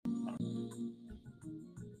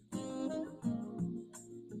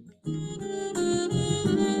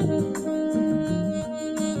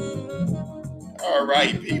All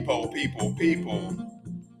right, people.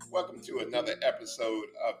 Welcome to another episode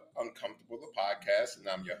of Uncomfortable, the podcast, and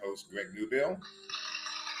I'm your host, Greg Newbill.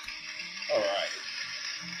 All right.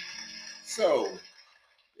 So,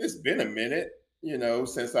 it's been a minute,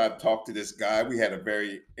 since I've talked to this guy. We had a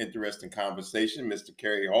very interesting conversation, Mr.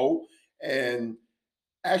 Kerry Holt. And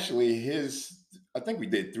actually, I think we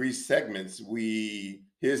did 3 segments.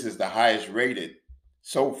 His is the highest rated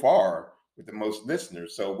so far with the most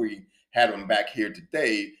listeners. So we had him back here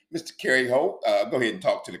today. Mr. Kerry Holt, go ahead and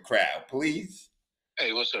talk to the crowd, please.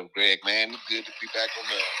 Hey, what's up, Greg, man? Good to be back on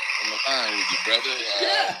the line with you, brother.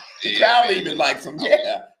 The crowd even likes him,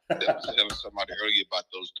 yeah. I was telling somebody earlier about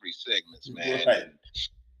those 3 segments, man. Right.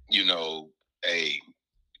 And, hey,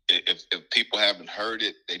 if people haven't heard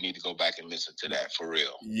it, they need to go back and listen to that for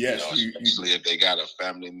real. Yes. Especially if they got a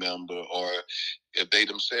family member or if they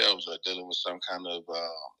themselves are dealing with some kind of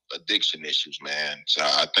addiction issues, man. So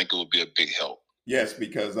I think it would be a big help. Yes,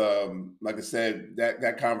 because like I said,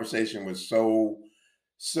 that conversation was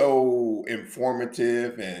so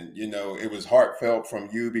informative, and it was heartfelt from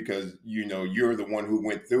you because you're the one who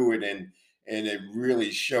went through it, and it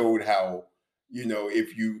really showed how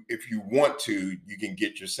if you want to, you can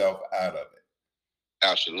get yourself out of it.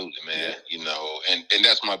 Absolutely, man. Yeah. And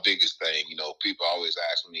that's my biggest thing. People always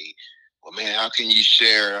ask me, well, man, how can you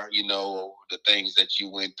share, the things that you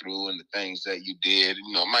went through and the things that you did?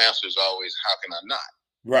 My answer is always, how can I not?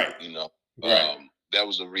 Right. Right. That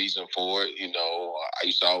was a reason for it. I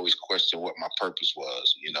used to always question what my purpose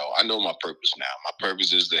was. I know my purpose now. My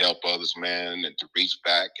purpose is to help others, man, and to reach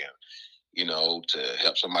back and, to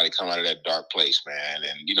help somebody come out of that dark place, man.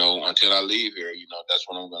 And, until I leave here, that's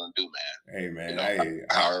what I'm going to do, man. Hey, man.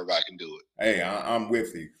 However I can do it. Hey, I'm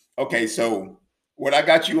with you. Okay, so what I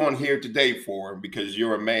got you on here today for, because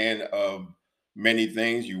you're a man of many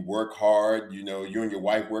things. You work hard, you and your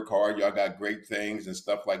wife work hard. Y'all got great things and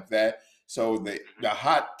stuff like that. So the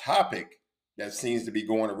hot topic that seems to be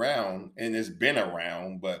going around, and it's been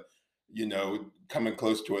around, but coming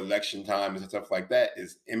close to election time and stuff like that,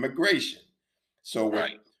 is immigration. So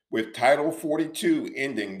with Title 42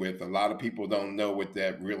 ending, with a lot of people don't know what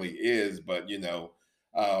that really is, but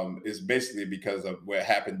it's basically because of what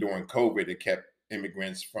happened during COVID. It kept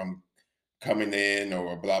immigrants from coming in,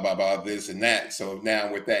 or blah blah blah, this and that. So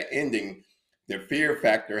now with that ending, the fear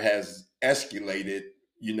factor has escalated,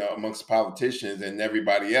 amongst politicians and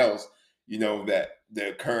everybody else, that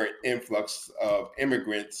the current influx of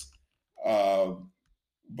immigrants,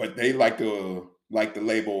 but they like the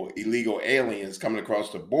label illegal aliens coming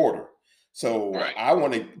across the border. So I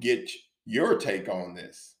want to get your take on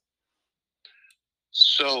this.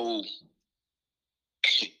 So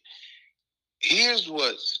here's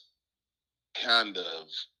what's kind of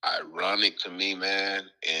ironic to me, man,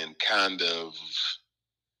 and kind of,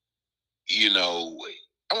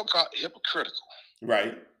 I would call it hypocritical.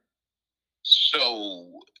 Right.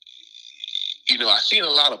 So, I've seen a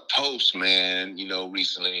lot of posts, man,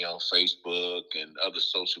 recently on Facebook and other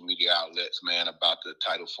social media outlets, man, about the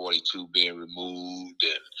Title 42 being removed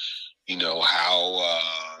and, how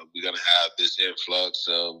we're going to have this influx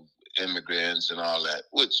of immigrants and all that,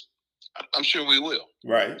 which I'm sure we will.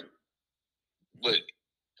 Right. But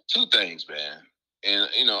 2 things, man. And,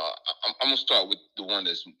 I'm going to start with the one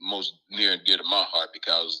that's most near and dear to my heart,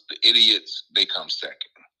 because the idiots, they come second.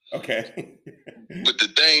 Okay. But the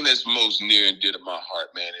thing that's most near and dear to my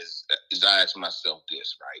heart, man, is I ask myself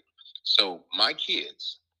this, right? So my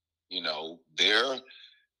kids, they're,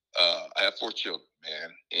 I have 4 children,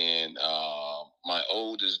 man. And my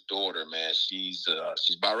oldest daughter, man, she's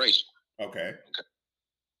biracial. Okay.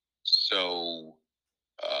 So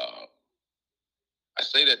I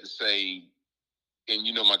say that to say, and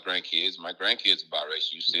my grandkids are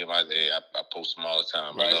biracial. You see them out there. I post them all the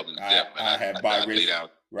time. Right. I love them to death, man. I have biracial.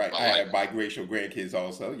 Right. I have biracial grandkids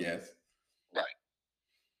also. Yes. Right.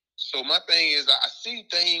 So my thing is, I see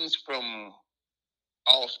things from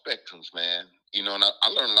all spectrums, man. And I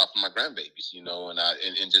learn a lot from my grandbabies.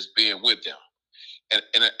 And just being with them.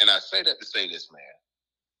 And I say that to say this, man.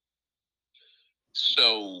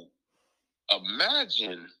 So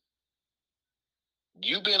imagine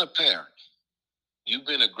you being a parent, you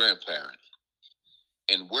being a grandparent,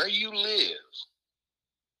 and where you live,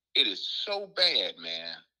 it is so bad,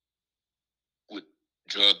 man, with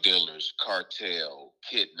drug dealers, cartel,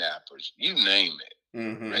 kidnappers, you name it,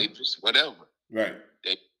 rapists, whatever. Right.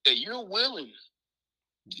 That you're willing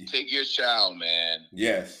to take your child, man.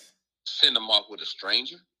 Yes. Send them off with a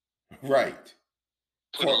stranger. Right.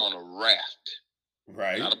 Put them on a raft.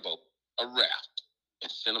 Right. Not a boat, a raft.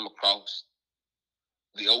 And send them across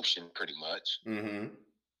the ocean, pretty much. Mm-hmm.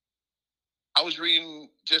 I was reading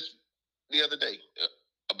just the other day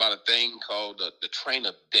about a thing called the train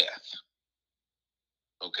of death.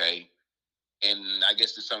 Okay, and I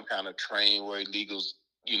guess it's some kind of train where illegals,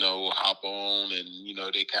 hop on,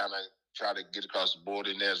 and they kind of try to get across the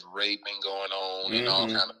border, and there's raping going on and all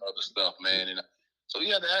kind of other stuff, man. And so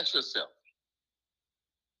you have to ask yourself,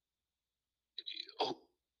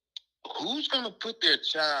 who's going to put their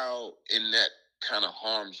child in that kind of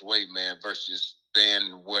harm's way, man, versus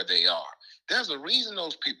staying where they are? There's a reason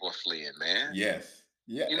those people are fleeing, man. Yes.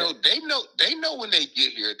 Yeah. They know when they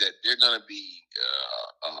get here that they're going to be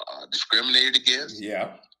discriminated against.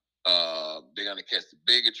 Yeah. They're going to catch the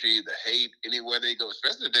bigotry, the hate anywhere they go,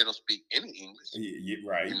 especially if they don't speak any English.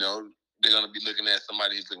 Right. They're going to be looking at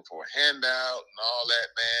somebody who's looking for a handout and all that,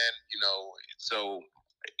 man. So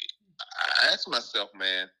I ask myself,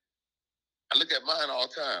 man, I look at mine all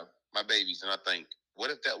the time, my babies, and I think,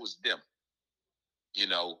 what if that was them?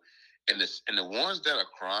 And the ones that are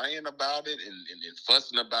crying about it and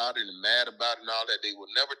fussing about it and mad about it and all that, they will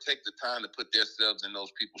never take the time to put themselves in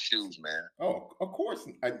those people's shoes, man. Oh, of course.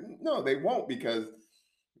 No, they won't, because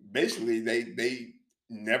basically they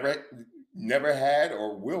never had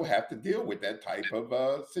or will have to deal with that type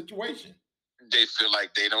of situation. They feel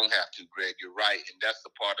like they don't have to, Greg. You're right. And that's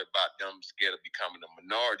the part about them scared of becoming a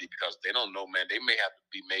minority, because they don't know, man, they may have to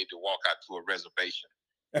be made to walk out to a reservation.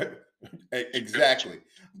 Exactly.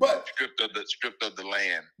 But stripped of the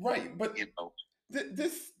land. Right. But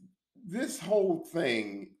this whole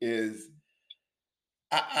thing is,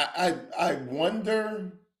 I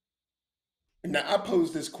wonder. Now, I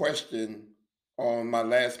posed this question on my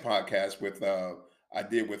last podcast with I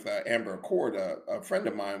did with Amber Accord, a friend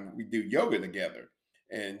of mine. We do yoga together,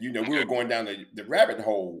 and we were going down the rabbit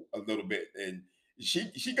hole a little bit, and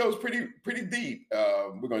she goes pretty deep.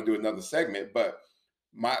 We're going to do another segment, but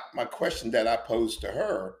my question that I posed to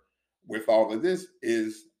her with all of this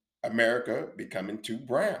is: America becoming too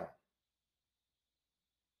brown?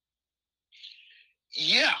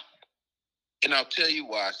 Yeah, and I'll tell you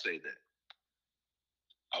why I say that.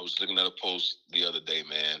 I was looking at a post the other day,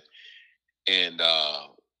 man, and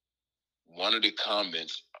one of the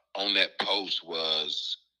comments on that post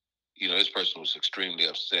was, this person was extremely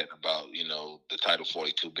upset about, the Title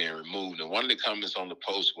 42 being removed. And one of the comments on the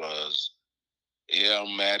post was, yeah,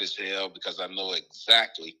 I'm mad as hell because I know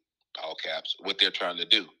exactly, all caps, what they're trying to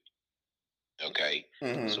do. Okay.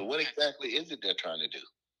 Mm-hmm. So what exactly is it they're trying to do?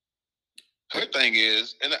 Her thing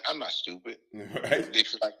is, and I'm not stupid, right? They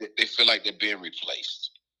feel like they're being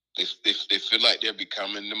replaced. They feel like they're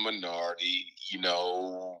becoming the minority,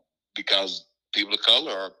 because people of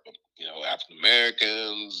color are, African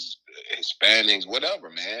Americans, Hispanics, whatever,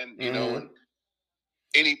 man. And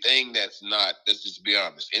anything that's not, let's just be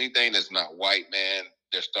honest, anything that's not white, man,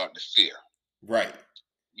 they're starting to fear. Right.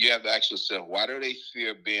 You have to ask yourself, why do they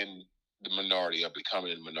fear being the minority or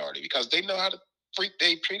becoming the minority? Because they know how to freak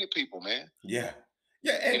they treated people, man. Yeah.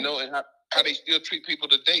 Yeah. And and how they still treat people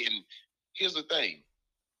today. And here's the thing.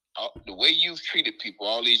 The way you've treated people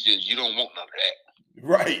all these years, you don't want none of that.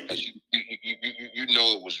 Right. You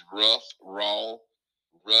know it was rough, raw,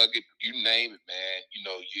 rugged, you name it, man.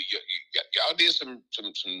 Y'all did some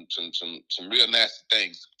real nasty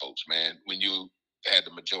things to folks, man, when you had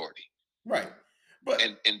the majority. Right. But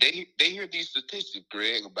and they hear these statistics,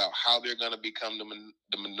 Greg, about how they're going to become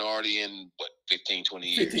the minority in 15, 20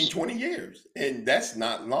 years. 15, 20 years. And that's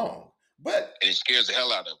not long. But and it scares the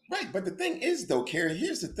hell out of them. Right. But the thing is, though, Kerry,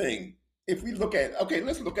 here's the thing. If we look at,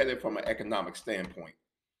 let's look at it from an economic standpoint.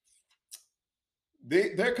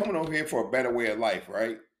 They're coming over here for a better way of life,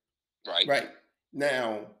 right? Right. Right.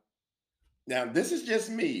 Now this is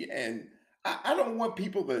just me. And I don't want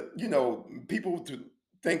people to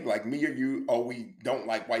think like me or you, we don't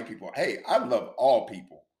like white people. Hey, I love all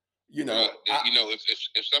people.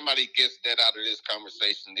 If somebody gets that out of this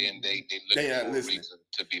conversation, then they look for a reason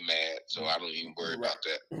to be mad. So I don't even worry about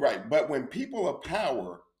that. Right. But when people of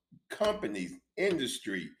power, companies,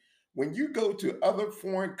 industry, when you go to other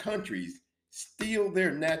foreign countries, steal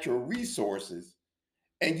their natural resources,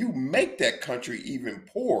 and you make that country even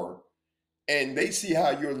poorer, and they see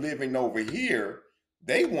how you're living over here,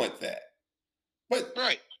 they want that. But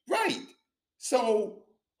right. So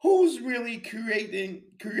who's really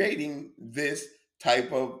creating this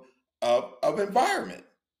type of environment?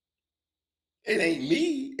 It ain't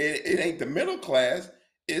me. It ain't the middle class.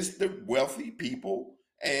 It's the wealthy people.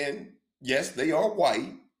 And yes, they are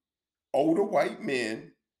white, older white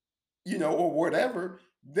men, or whatever.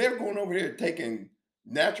 They're going over there taking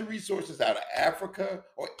natural resources out of Africa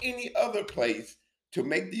or any other place to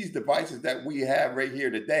make these devices that we have right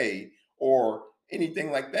here today, or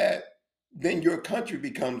anything like that. Then your country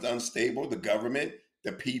becomes unstable, the government,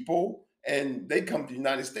 the people, and they come to the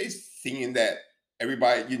United States seeing that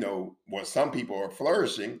everybody, well, some people are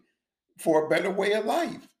flourishing for a better way of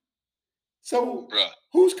life. So Bruh,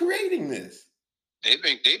 who's creating this? they've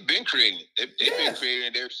been creating it. They've been Yes,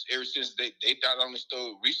 creating it ever since they not only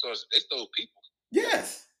stole resources, they stole people.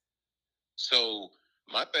 yes, So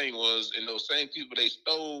my thing was, in those same people they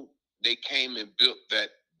stole, they came and built that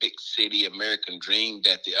big city American dream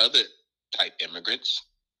that the other type immigrants,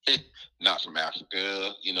 not from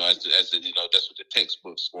Africa, that's what the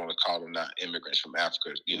textbooks want to call them, not immigrants from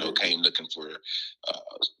Africa, came looking for.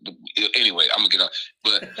 Anyway, I'm gonna get off,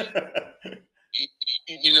 but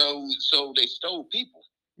so they stole people.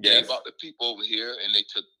 And they yes, brought the people over here, and they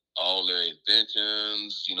took all their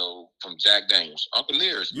inventions, from Jack Daniels. Uncle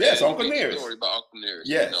Nearest, yes, man. You Uncle read the Nearest. story about Uncle Nearest.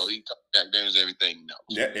 Yes, He taught Jack Daniels everything else.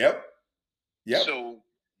 yep, yep, So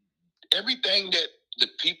everything that the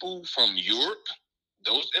people from Europe,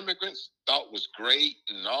 those immigrants, thought was great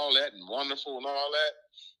and all that and wonderful and all that,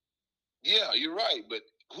 yeah, you're right. But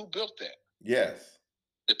who built that? yes,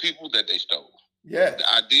 The people that they stole. yes,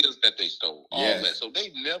 The ideas that they stole, all that. yes, So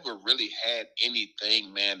they've never really had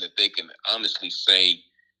anything, man, that they can honestly say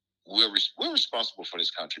we're responsible for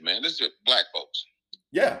this country, man. This is black folks.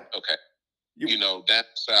 yeah. Okay. That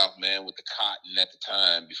South, man, with the cotton at the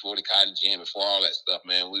time, before the cotton gin, before all that stuff,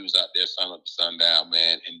 man, we was out there sun up to sundown,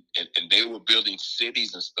 man, and they were building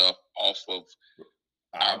cities and stuff off of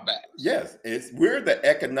our backs. Yes, we're the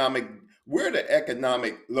economic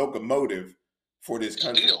locomotive for this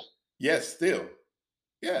country. Still. Yes, still.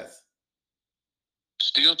 Yes.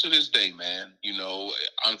 Still to this day, man,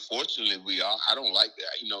 unfortunately we are. I don't like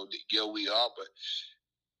that, we are, but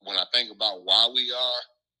when I think about why we are,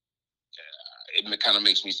 it kind of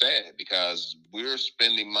makes me sad because we're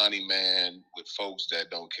spending money, man, with folks that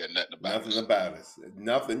don't care nothing about Nothing us. about us.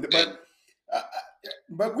 Nothing. And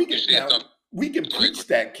But we can now we can preach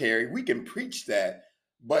that, Kerry. We can preach that.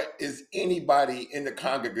 But is anybody in the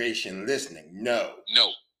congregation listening? No.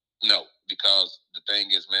 No, because the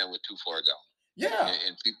thing is, man, we're too far gone. Yeah.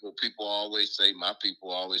 And people always say, my people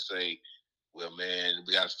always say, well, man,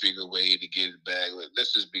 we got to figure a way to get it back.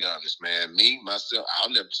 Let's just be honest, man. Me, myself, I'll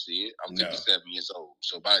never see it. I'm 57 years old.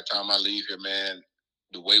 So by the time I leave here, man,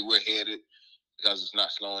 the way we're headed, because it's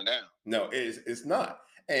not slowing down. No, it's not.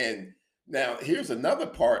 And now here's another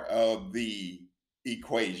part of the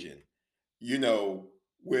equation.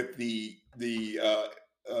 With the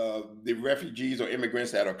refugees or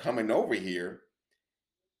immigrants that are coming over here,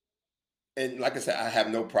 and like I said, I have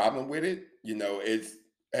no problem with it. It's,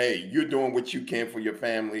 hey, you're doing what you can for your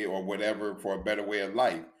family or whatever for a better way of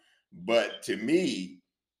life. But to me,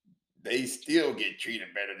 they still get treated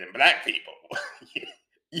better than black people.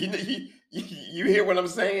 You hear what I'm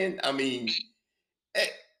saying? I mean,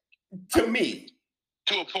 to me,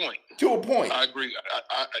 to a point. To a point. I agree.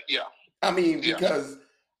 Yeah. I mean, because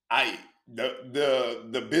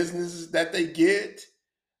the businesses that they get,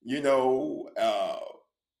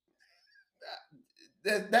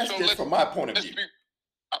 that's so just from my point of view.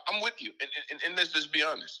 I'm with you, and let's just be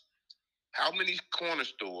honest. How many corner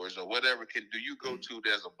stores or whatever do you go to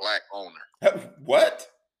there's a black owner? What?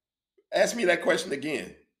 Ask me that question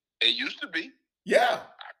again. It used to be. Yeah.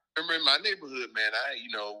 I remember in my neighborhood, man,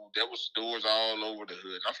 there were stores all over the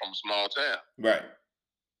hood. I'm from a small town. Right.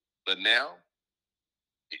 But now,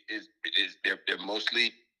 they're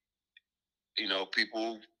mostly,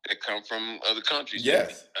 people that come from other countries.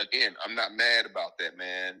 Yes. Again, I'm not mad about that,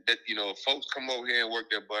 man. That, if folks come over here and work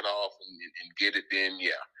their butt off and get it, then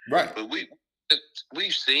yeah. Right. But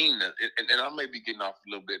we've seen that, and I may be getting off a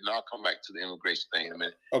little bit, and I'll come back to the immigration thing in a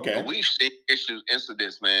minute. Okay. But we've seen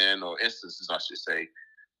incidents, man, or instances, I should say,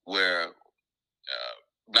 where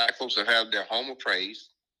black folks have had their home appraised.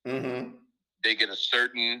 Mm-hmm. They get a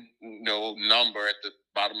certain, number at the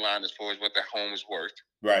bottom line as far as what their home is worth.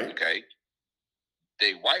 Right. Okay.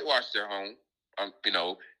 They whitewash their home.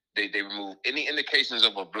 They remove any indications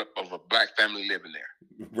of a black family living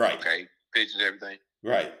there. Right. Okay. Pictures, everything.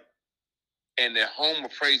 Right. And their home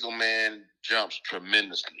appraisal, man, jumps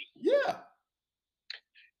tremendously. Yeah.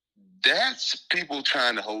 That's people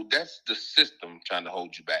trying to hold. That's the system trying to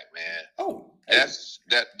hold you back, man. Oh, that's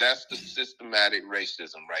the systematic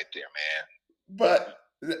racism right there, man. But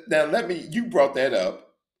now you brought that up.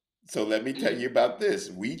 So let me tell you about this.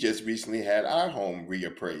 We just recently had our home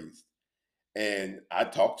reappraised. And I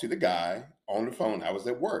talked to the guy on the phone. I was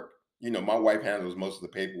at work. My wife handles most of the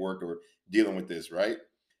paperwork or dealing with this, right?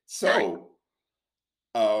 So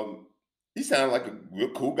he sounded like a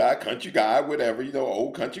real cool guy, country guy, whatever,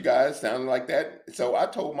 old country guy, sounded like that. So I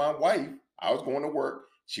told my wife I was going to work.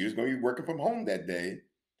 She was going to be working from home that day.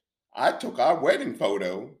 I took our wedding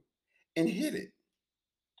photo and hid it.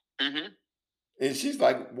 Mm-hmm. And she's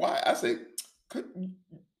like, why? I said, "Could-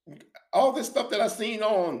 all this stuff that I seen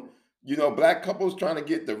on, black couples trying to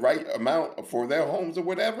get the right amount for their homes or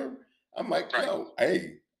whatever. I'm like, Right. no,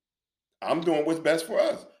 hey, I'm doing what's best for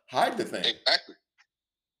us. Hide the thing. Exactly.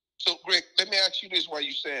 So, Greg, let me ask you this while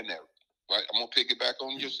you're saying that. Right, I'm gonna pick it back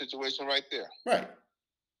on your situation right there. Right.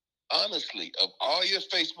 Honestly, of all your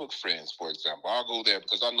Facebook friends, for example, I'll go there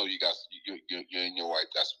because I know you guys, you and your wife,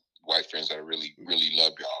 that's wife friends that really, really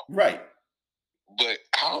love y'all. Right. But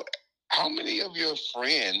how many of your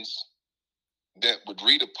friends that would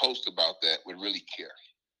read a post about that would really care?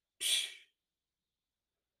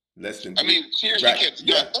 Less than I three. mean, seriously, Right. kids.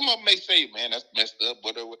 Yeah. Some of them may say, "Man, that's messed up,"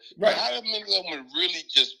 whatever. But Right. how many of them would really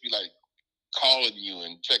just be like calling you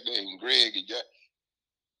and checking in, Greg, and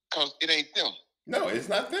because it ain't them. No, it's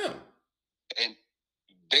not them. And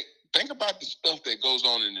they think about the stuff that goes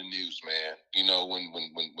on in the news, man. You know, when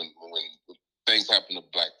things happen to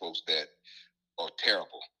black folks that are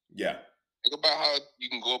terrible. Yeah. Think about how you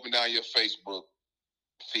can go up and down your Facebook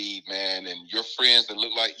feed, man, and your friends that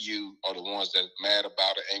look like you are the ones that are mad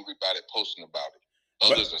about it, angry about it, posting about it.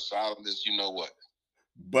 Others are silent as you know what.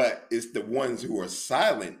 But it's the ones who are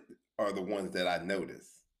silent are the ones that I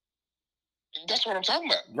notice. That's what I'm talking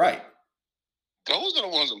about. Right. Those are the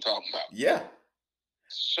ones I'm talking about. Yeah.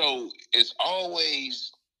 So it's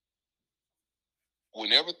always,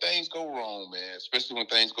 whenever things go wrong, man, especially when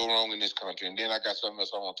things go wrong in this country, and then I got something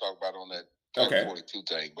else I want to talk about on that Title 42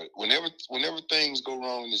 thing. But whenever things go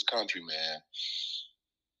wrong in this country, man,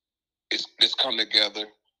 let's come together.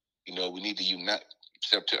 You know, we need to unite.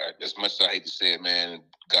 September, as much as I hate to say it, man,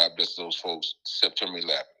 God bless those folks. September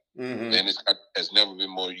 11th, man, this has never been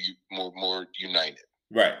more united.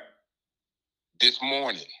 Right. This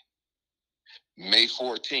morning, May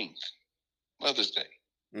 14th, Mother's Day.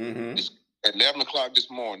 At 11 o'clock this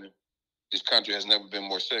morning, this country has never been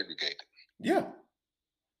more segregated. Yeah.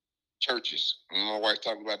 Churches. My wife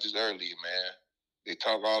talked about this earlier, man. They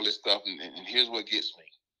talk all this stuff, and here's what gets me.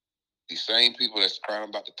 These same people that's crying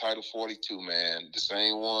about the Title 42, man, the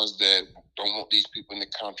same ones that don't want these people in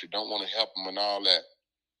the country, don't want to help them and all that,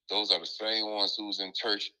 those are the same ones who was in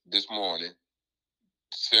church this morning,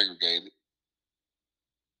 segregated,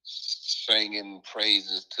 singing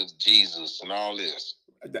praises to Jesus and all this.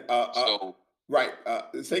 Right.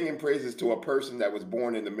 Singing praises to a person that was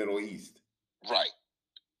born in the Middle East. Right.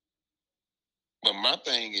 But my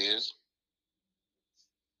thing is,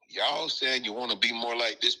 y'all saying you want to be more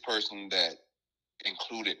like this person that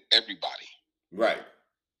included everybody. Right.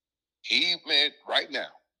 He meant right now,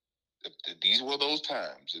 these were those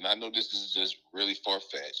times, and I know this is just really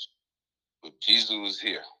far-fetched, but Jesus was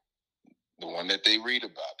here, the one that they read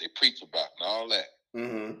about, they preach about, and all that.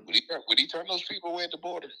 Would he turn those people away at the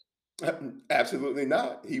border? Absolutely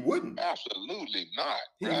not. He wouldn't. Absolutely not.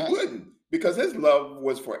 He wouldn't, because his love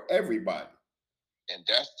was for everybody. And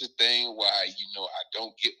that's the thing why, I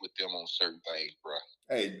don't get with them on certain things, bro.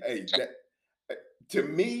 Hey, to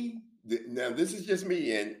me, now this is just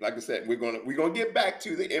me, and like I said, we're gonna get back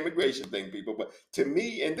to the immigration thing, people. But to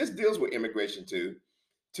me, and this deals with immigration too.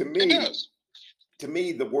 To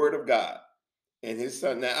me, the Word of God and His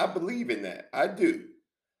Son. Now, I believe in that. I do,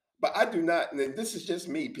 but I do not. And this is just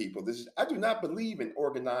me, people. I do not believe in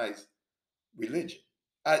organized religion.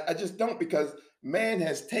 I just don't, because man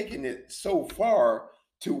has taken it so far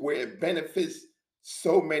to where it benefits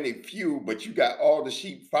so many few, but you got all the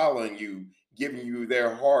sheep following you, giving you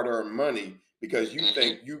their hard-earned money because you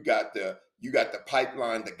think you got the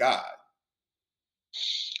pipeline to God.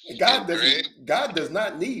 And God does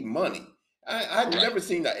not need money. I've never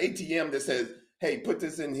seen an ATM that says, "Hey, put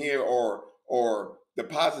this in here," or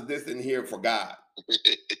deposit this in here for God.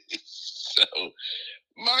 So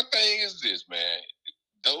my thing is this, man.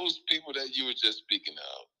 Those people that you were just speaking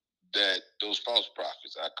of, those false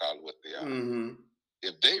prophets, I call it what they are.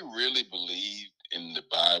 If they really believed in the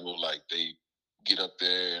Bible, like they get up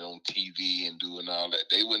there and on TV and doing all that,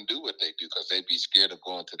 they wouldn't do what they do because they'd be scared of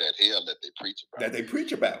going to that hell that they preach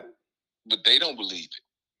about. But they don't believe it.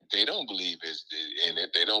 They don't believe it's in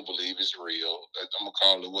it. They don't believe it's real. I'm gonna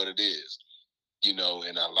call it what it is. And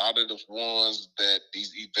a lot of the ones that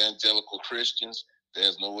these evangelical Christians,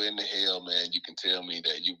 there's no way in the hell, man, you can tell me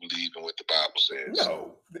that you believe in what the Bible says.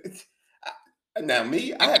 No. Now,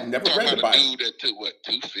 me, I have never read the Bible. A dude that took,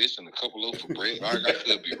 2 fish and a couple loaves of bread? I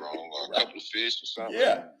could be wrong. Or a couple of fish or something.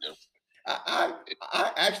 Yeah. I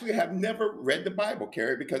actually have never read the Bible,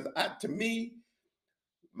 Kerry, because to me,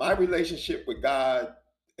 my relationship with God,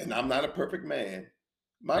 and I'm not a perfect man,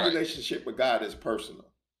 my relationship with God is personal.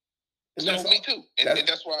 And so me too. And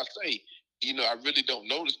that's why I say, I really don't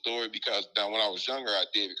know the story because now when I was younger, I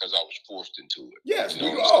did because I was forced into it. You Yes, know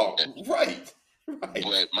we what I'm all saying? right, right,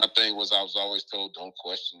 But my thing was, I was always told, don't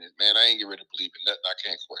question it. Man, I ain't get ready to believe in nothing I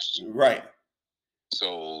can't question. right.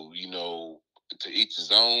 So, to each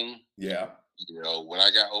his own. Yeah, When I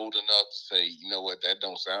got old enough to say, you know what, that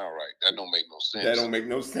don't sound right. That don't make no that sense. don't make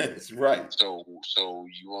no sense. Right, So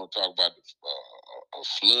you want to talk about a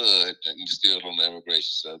flood, and you still on the immigration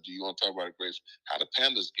subject. You want to talk about a great how the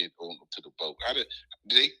pandas get on to the boat? Did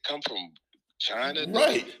they come from China?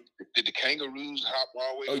 right. Did the kangaroos hop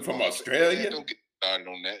all the way Oh, from from Australia? Man, Australia. don't get started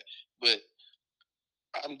on that. But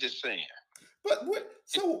I'm just saying. But what?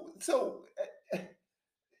 So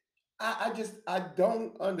I just I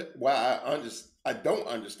don't under. Well, I don't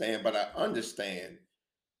understand, but I understand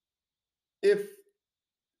if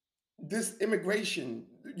this immigration.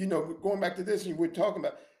 Going back to this, and we're talking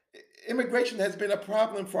about immigration has been a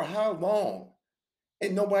problem for how long,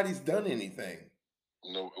 and nobody's done anything.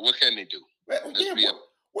 What can they do? Well, Let's yeah, be.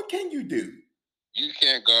 what can you do? You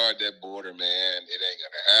can't guard that border, man. It ain't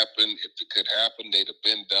gonna happen. If it could happen, they'd have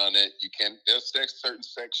been done it. You can't. There's certain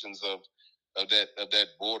sections of that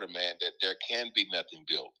border, man, that there can be nothing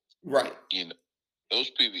built. Right. Those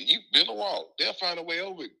people, you build a wall, they'll find a way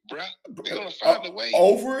over it, bruh. They're gonna Uh, find a way.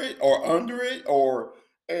 over it or under it,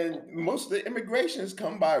 and most of the immigrations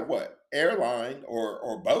come by what, airline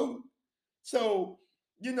or boat. So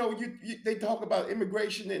they talk about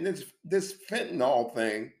immigration and this fentanyl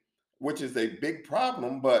thing, which is a big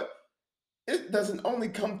problem, but it doesn't only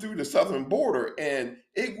come through the southern border, and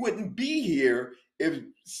it wouldn't be here if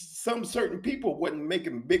some certain people wasn't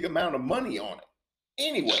making big amount of money on it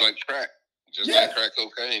anyway. Just like crack. Just like Yes, crack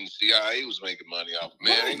cocaine, CIA was making money off.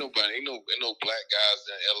 Man, right. ain't no black guys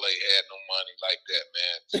in LA had no money like that,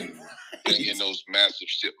 man. To bring in those massive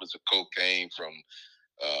shipments of cocaine from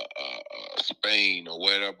Spain or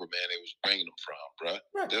wherever, man, they was bringing them from, bruh.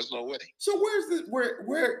 Right. There's no way. So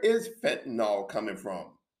where is fentanyl coming from?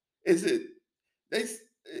 Is it they s-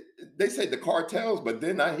 they say the cartels, but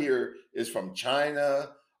then I hear it's from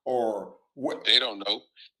China or what? They don't know.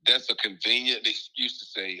 That's a convenient excuse to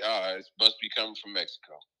say, it must be coming from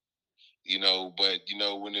Mexico. But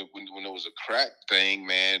when it was a crack thing,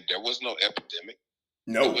 man, there was no epidemic.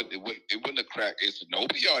 No. It wasn't a crack. It's an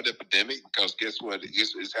opioid epidemic because guess what?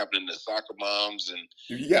 It's happening to soccer moms and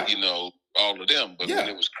Yeah. all of them. But when Yeah.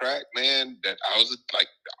 it was crack, man, that I was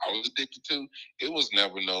addicted to, it was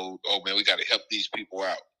never no. Oh man, we got to help these people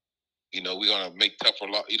out. We're gonna make tougher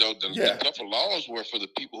law. The tougher laws were for the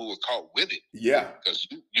people who were caught with it. Yeah. Because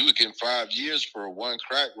you would get 5 years for one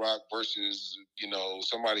crack rock versus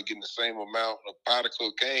somebody getting the same amount of powder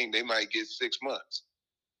cocaine, they might get 6 months.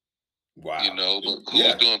 Wow. But who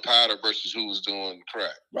was doing powder versus who was doing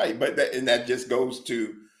crack? Right, but that just goes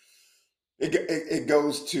to it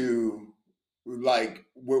goes to like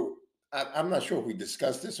I'm not sure if we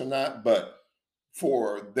discussed this or not, but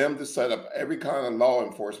for them to set up every kind of law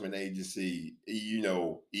enforcement agency,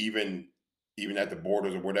 even at the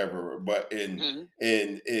borders or whatever, but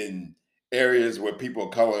in areas where people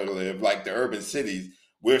of color live, like the urban cities,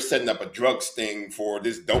 we're setting up a drug sting for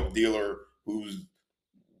this dope dealer who's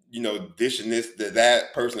dishing this to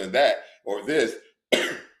that person to that or this,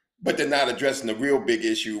 but they're not addressing the real big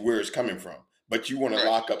issue where it's coming from. But you want to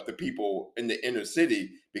lock up the people in the inner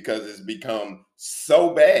city because it's become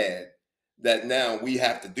so bad that now we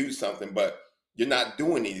have to do something, but you're not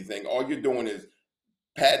doing anything. All you're doing is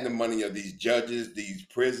padding the money of these judges, these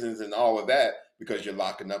prisons, and all of that because you're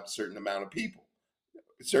locking up a certain amount of people,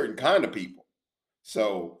 a certain kind of people.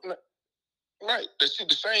 So, right, the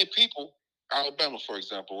same people, Alabama, for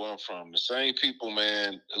example, where I'm from, the same people,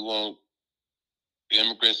 man, who want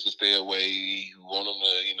immigrants to stay away, who want them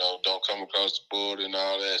to, don't come across the border and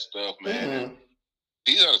all that stuff, man. And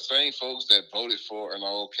these are the same folks that voted for and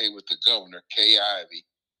are okay with the governor, Kay Ivey,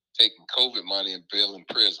 taking COVID money and building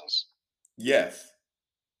prisons. yes.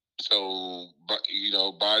 So,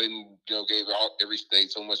 Biden, gave every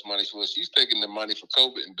state so much money for us. She's taking the money for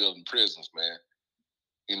COVID and building prisons, man.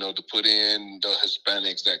 To put in the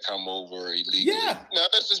Hispanics that come over illegally. Yeah. Now,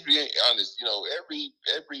 let's just be honest.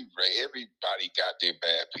 Everybody got their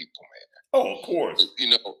bad people, man. Oh, of course.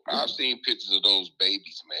 I've seen pictures of those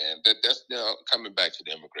babies, man. That's coming back to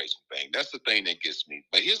the immigration thing. That's the thing that gets me.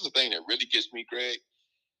 But here's the thing that really gets me, Greg.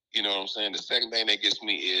 You know what I'm saying? The second thing that gets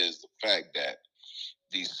me is the fact that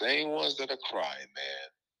these same ones that are crying, man,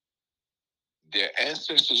 their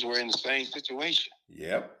ancestors were in the same situation.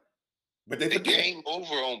 Yep. But they came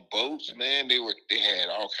over on boats, man. They had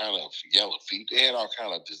all kind of yellow fever. They had all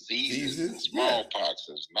kind of diseases and smallpox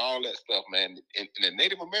and all that stuff, man. And the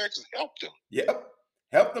Native Americans helped them. Yep.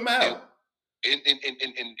 Helped them out.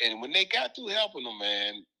 And when they got through helping them,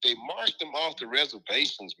 man, they marched them off the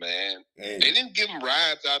reservations, man. Hey. They didn't give them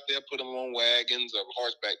rides out there, put them on wagons or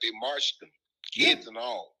horseback. They marched them, kids and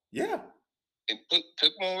all. Yeah. And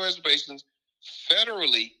took them on reservations,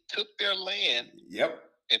 federally took their land. Yep.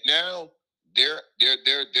 And now their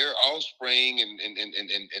offspring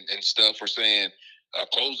and stuff are saying,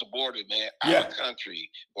 close the border, man, our country.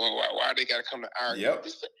 Or why they got to come to our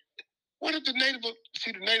country? What if the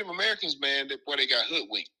Native Americans, man, they got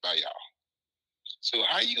hoodwinked by y'all? So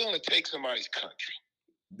how you gonna take somebody's country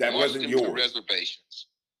that wasn't yours, to reservations,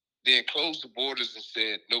 then close the borders and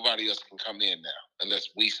said nobody else can come in now unless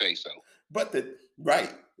we say so? But the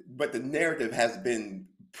narrative has been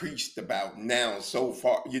preached about now so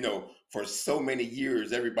far, for so many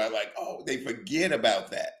years. Everybody like, oh, they forget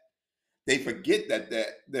about that. They forget that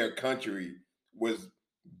their country was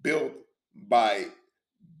built by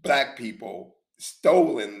Black people,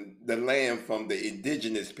 stolen the land from the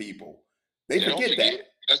indigenous people. They forget that.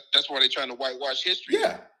 That's why they're trying to whitewash history.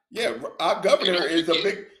 Yeah. Our governor is a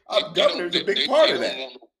big part of that.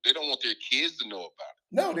 They don't want their kids to know about it.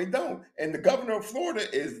 No, they don't. And the governor of Florida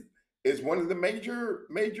is one of the major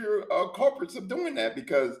culprits of doing that,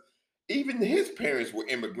 because even his parents were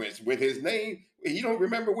immigrants with his name. He don't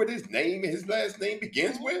remember what his last name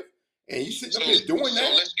begins with, and he's sitting up here doing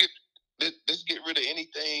that. Let's get rid of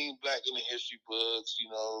anything Black in the history books,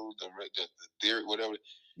 the theory, whatever.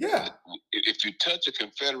 Yeah. If you touch a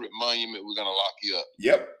Confederate monument, we're gonna lock you up.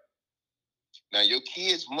 Yep. Now your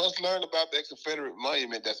kids must learn about that Confederate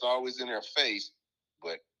monument that's always in their face,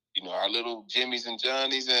 but our little Jimmies and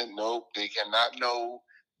Johnnies, and nope, they cannot know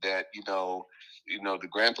that the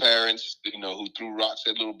grandparents who threw rocks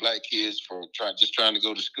at little Black kids for trying to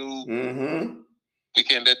go to school. Mm-hmm. We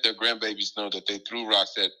can't let their grandbabies know that they threw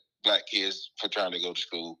rocks at Black kids for trying to go to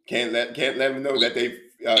school. Can't let them know that they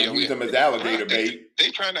use them as alligator bait.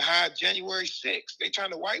 They trying to hide January 6th. They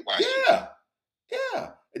trying to whitewash.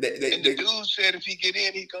 Yeah. And the dude said if he get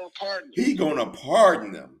in, he's gonna pardon him. He's gonna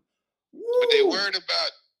pardon them. Woo. But they worried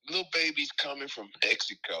about little babies coming from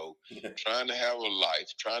Mexico, trying to have a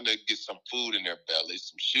life, trying to get some food in their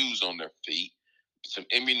bellies, some shoes on their feet, some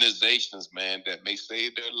immunizations, man, that may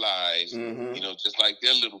save their lives. Mm-hmm. Just like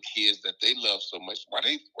their little kids that they love so much. Why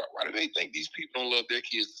do they think these people don't love their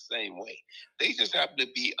kids the same way? They just happen to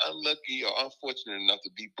be unlucky or unfortunate enough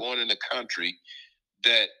to be born in a country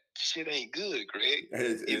that shit ain't good, Greg.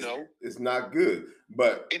 It's not good.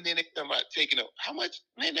 But and then they come out taking up how much,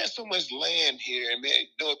 man, there's so much land here. And man,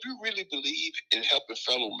 if you really believe in helping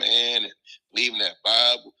fellow man and believe in that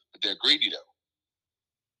Bible, but they're greedy though.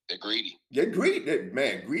 They're greedy. Yeah, greed.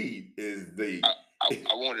 Man, greed is the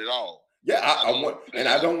I want it all. Yeah, I want, and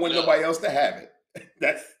I don't want nobody else to have it.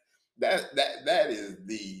 That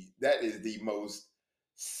is the most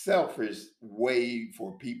selfish way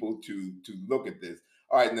for people to look at this.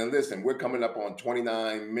 All right, now listen, we're coming up on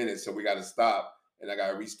 29 minutes, so we got to stop, and I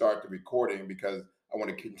got to restart the recording because I want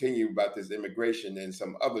to continue about this immigration and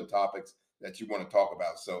some other topics that you want to talk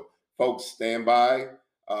about. So, folks, stand by.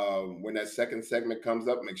 When that second segment comes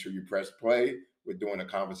up, make sure you press play. We're doing a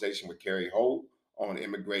conversation with Kerry Holt on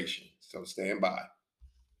immigration. So stand by.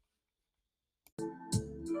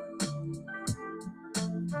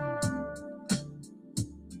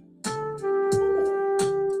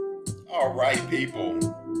 All right, people.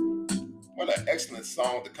 What an excellent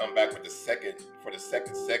song to come back with the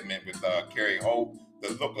second segment with Kerry Holt, The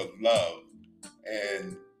Look of Love.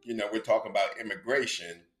 And, we're talking about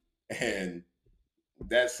immigration, and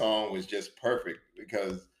that song was just perfect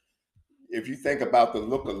because if you think about the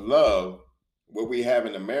look of love, what we have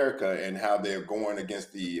in America and how they're going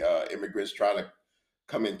against the immigrants trying to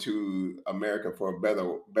come into America for a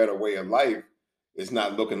better way of life, it's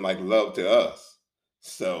not looking like love to us.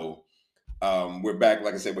 So we're back,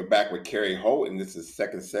 like I said, we're back with Kerry Holt, and this is the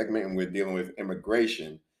second segment, and we're dealing with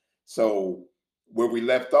immigration. So where we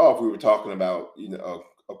left off, we were talking about,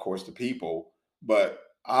 of course, the people, but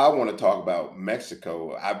I want to talk about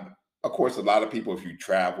Mexico. Of course, a lot of people, if you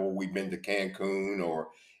travel, we've been to Cancun or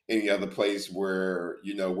any other place where,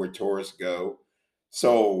 where tourists go.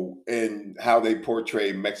 So, and how they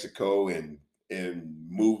portray Mexico in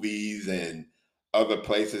movies and other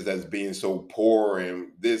places as being so poor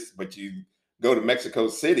and this, but you go to Mexico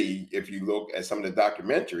City, if you look at some of the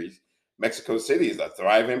documentaries, Mexico City is a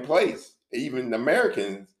thriving place. Even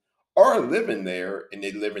Americans are living there and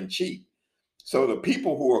they live in cheap. So the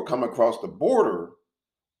people who are coming across the border,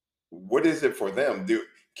 what is it for them?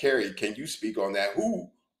 Kerry, can you speak on that?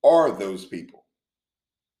 Who are those people?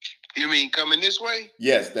 You mean coming this way?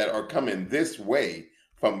 Yes, that are coming this way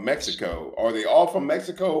from Mexico. Are they all from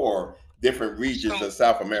Mexico or different regions of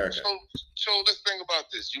South America? So let's think about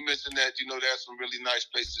this. You mentioned that, there's some really nice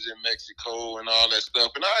places in Mexico and all that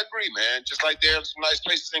stuff. And I agree, man. Just like there's some nice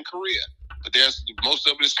places in Korea. But there's most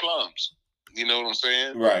of it is slums. You know what I'm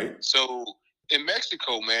saying? Right. So in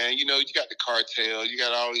Mexico, man, you got the cartel, you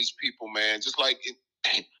got all these people, man. Just like,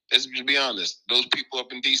 let's be honest, those people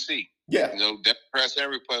up in D.C., yeah, Democrats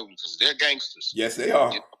and Republicans, they're gangsters. Yes, they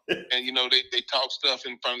are. And they talk stuff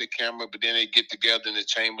in front of the camera, but then they get together in the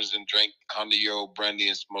chambers and drink 100-year-old brandy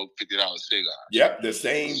and smoke $50 cigars. Yep, the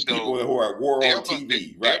same people who are at war on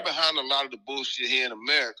TV. Right. They're behind a lot of the bullshit here in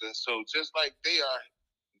America. So just like they are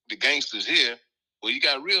the gangsters here, well, you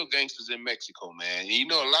got real gangsters in Mexico, man.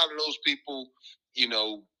 And a lot of those people,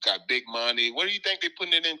 got big money. What do you think they're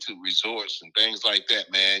putting it into? Resorts and things like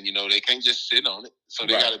that, man. They can't just sit on it. So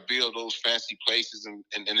they got to build those fancy places and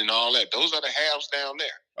all that. Those are the haves down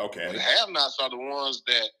there. Okay. But the have-nots are the ones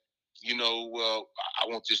that, well, I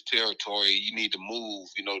want this territory. You need to move.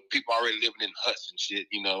 People already living in huts and shit,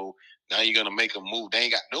 Now you're going to make them move. They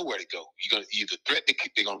ain't got nowhere to go. You're going to either threaten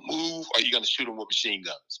they're going to move or you're going to shoot them with machine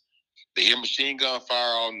guns. They hear machine gun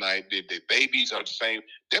fire all night. Their babies are the same.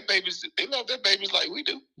 Their babies, they love their babies like we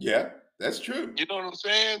do. Yeah, that's true. You know what I'm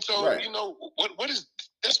saying? So, right. What is,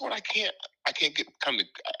 that's what I can't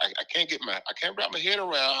wrap my head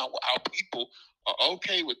around how people are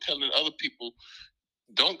okay with telling other people,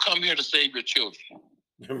 don't come here to save your children.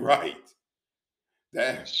 Right.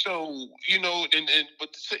 That. So,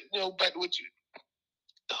 but back to what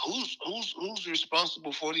who's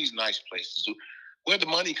responsible for these nice places? Where'd the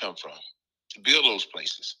money come from to build those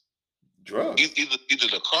places? Drugs. Either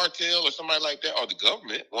the cartel or somebody like that, or the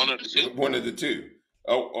government. One of the two. One of the two.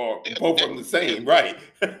 Oh, or both of them the same, right?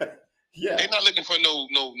 Yeah. They're not looking for no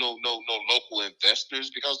local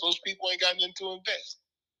investors because those people ain't got nothing to invest.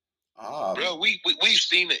 Bro, we've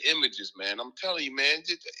seen the images, man. I'm telling you, man.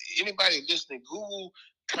 Just, anybody listening, Google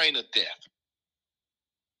Train of Death.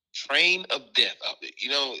 Train of Death of it.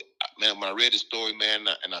 Man, when I read the story, man,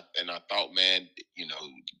 and I thought, man,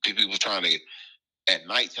 people were trying to, at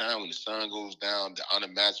nighttime when the sun goes down, the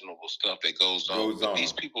unimaginable stuff that goes on. But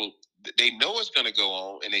these people, they know it's going to go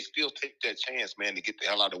on, and they still take that chance, man, to get the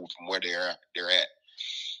hell out of from where they're at.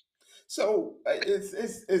 So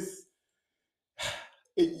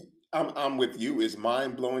I'm with you. It's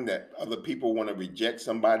mind blowing that other people want to reject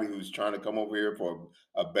somebody who's trying to come over here for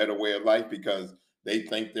a better way of life because they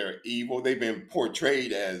think they're evil. They've been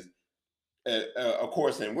portrayed as, of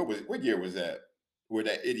course. And what year was that? Where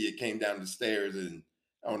that idiot came down the stairs and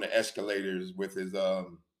on the escalators with his was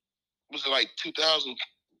it like 2000?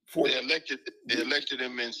 They elected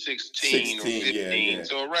him in 16 or 15. Yeah.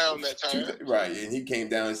 So around that time, right? And he came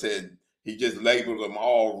down and said he just labeled them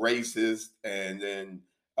all racist and then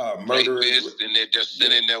murderers, and they're just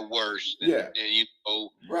sending their worst. Yeah, and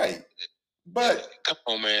right. But come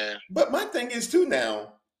on, man. But my thing is too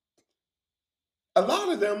now. A lot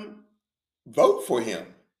of them vote for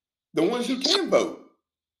him. The ones who can vote.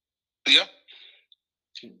 Yeah.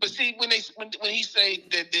 But see, when he say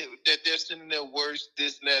that they're sending their worst,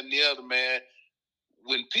 this and that and the other, man.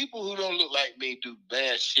 When people who don't look like me do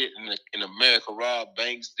bad shit in America, rob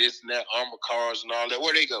banks, this and that, armor cars and all that,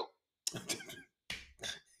 where they go?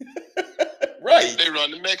 Right. They run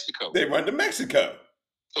to Mexico.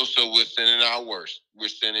 So we're sending our worst. We're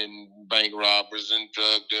sending bank robbers and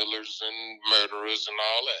drug dealers and murderers and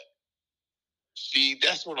all that. See,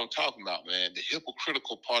 that's what I'm talking about, man. The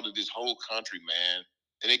hypocritical part of this whole country, man.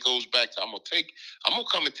 And it goes back to I'm gonna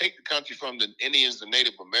come and take the country from the Indians and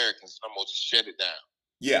Native Americans, and I'm gonna just shut it down.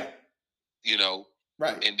 Yeah.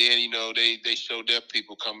 Right. And then, they show their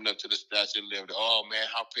people coming up to the Statue of Liberty. Oh man,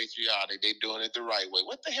 how patriotic. They doing it the right way.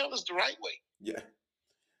 What the hell is the right way? Yeah.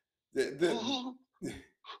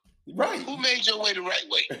 Right. Who made your way the right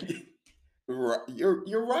way? Right.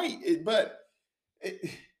 You're right.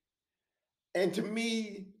 And to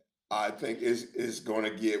me, I think it's going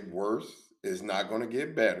to get worse. It's not going to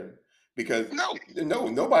get better because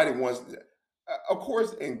nobody wants. Of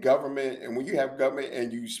course, in government, and when you have government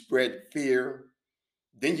and you spread fear,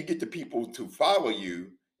 then you get the people to follow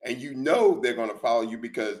you, and they're going to follow you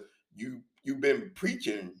because you've been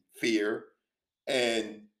preaching fear,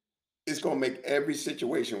 and it's going to make every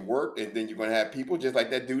situation work. And then you're going to have people just like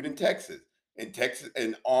that dude in Texas,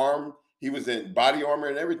 and armed. He was in body armor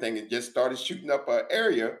and everything, and just started shooting up an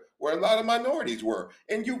area where a lot of minorities were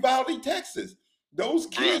in Uvalde, Texas. Those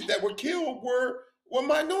kids that were killed were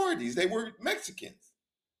minorities. They were Mexicans.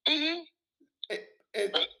 Mm-hmm.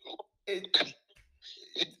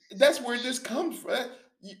 That's where this comes from.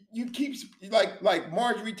 You keep like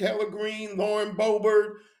Marjorie Taylor Greene, Lauren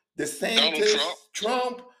Boebert, DeSantis,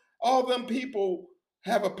 Trump, all them people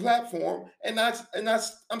have a platform, and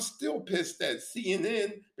I'm still pissed at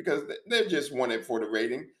CNN because they just want it for the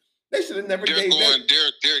rating. They should have never They're gave that.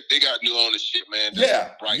 going. They got new ownership, man. That's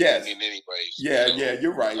Yeah, right yes, leaning, anyways. yeah, yeah. So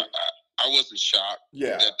You're right. I wasn't shocked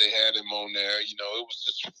Yeah, that they had him on there. You know, it was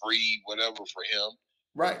just free, whatever for him.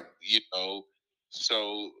 right. You know,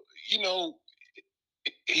 so you know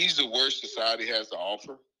he's the worst society has to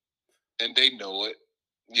offer, and they know it.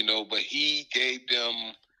 You know, but he gave them,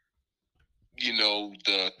 you know,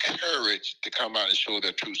 the courage to come out and show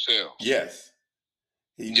their true selves. Yes,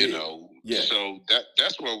 he You did. know, Yes, so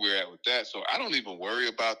that's where we're at with that. So I don't even worry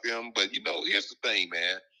about them. But you know, here's the thing,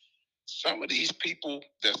 man. Some of these people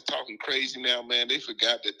that's talking crazy now, man, they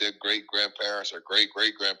forgot that their great grandparents or great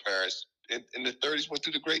great grandparents in the 30s went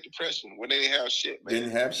through the Great Depression when they didn't have shit, man.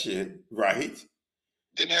 didn't have shit. Right.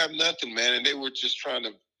 Didn't have nothing, man, and they were just trying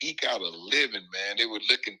to eke out a living, man. They were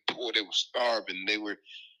looking poor, they were starving, they were.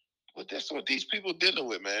 But that's what these people dealing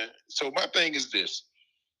with, man. So my thing is this,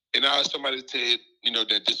 and now somebody said, you know,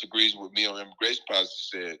 that disagrees with me on immigration policy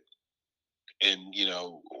said, and you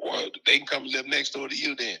know, well, they can come live next door to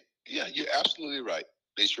you then. Yeah, you're absolutely right.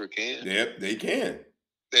 They sure can. Yep, they can.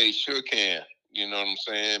 They sure can. You know what I'm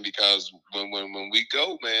saying? Because when we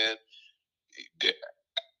go, man,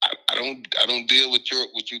 I don't deal with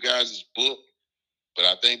you guys' book, but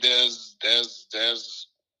I think there's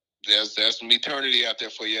some eternity out there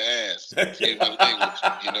for your ass. Excuse my language.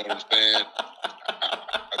 You know what I'm saying?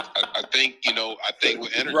 I think I think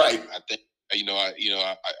with energy. Right. I think I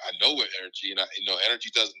know with energy, and energy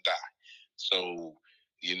doesn't die. So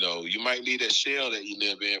you might leave that shell that you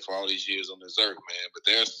live in for all these years on this earth, man. But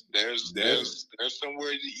there's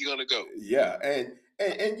somewhere that you're gonna go. Yeah,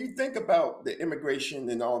 and you think about the immigration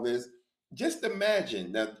and all this. Just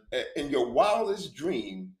imagine that in your wildest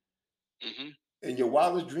dream, Mm-hmm.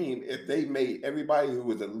 if they made everybody who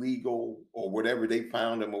was illegal or whatever they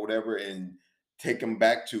found them or whatever, and take them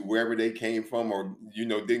back to wherever they came from or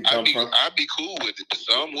didn't come from. I'd be cool with it, but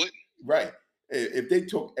some wouldn't. Right. If they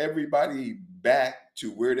took everybody back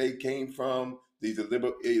to where they came from, these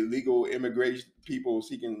illegal immigration people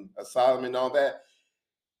seeking asylum and all that,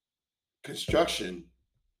 construction,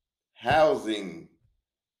 housing,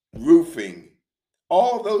 roofing,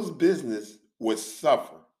 all those business would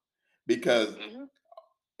suffer because Mm-hmm.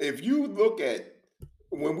 if you look at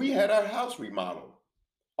when we had our house remodeled,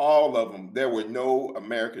 all of them, there were no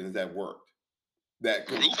Americans that worked. That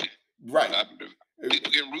could, Roofing. right.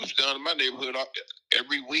 People getting roofs done in my neighborhood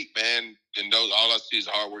every week, man. And all I see is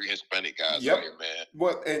hardworking Hispanic guys out here, man.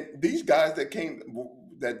 Well, and these guys that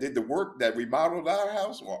did the work that remodeled our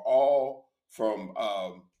house were all from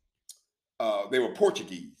they were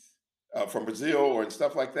Portuguese from Brazil or and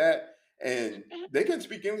stuff like that, and they can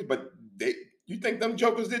speak English. But you think them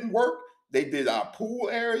jokers didn't work? They did our pool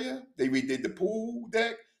area. They redid the pool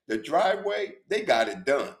deck, the driveway. They got it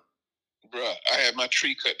done. Bruh, I had my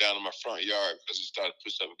tree cut down in my front yard because it started to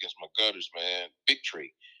push up against my gutters, man. Big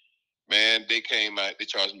tree. Man, they came out, they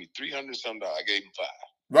charged me $300 some. I gave them $5.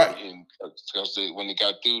 Right. Because when they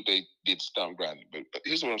got through, they did the stump grinding. But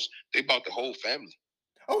here's what they bought the whole family.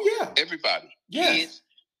 Oh, yeah. Everybody. Yes. Kids.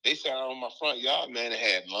 They sat out on my front yard, man, and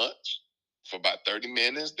had lunch for about 30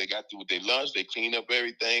 minutes. They got through with their lunch. They cleaned up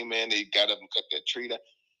everything, man. They got up and cut that tree down.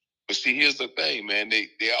 But see, here's the thing, man. They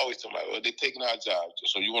always tell me, well, they're taking our jobs.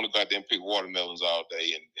 So you want to go out there and pick watermelons all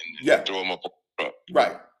day and throw them up on the truck.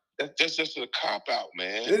 Right. That's just a cop out,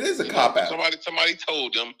 man. It is a cop out. Somebody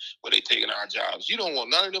told them, well, they taking our jobs. You don't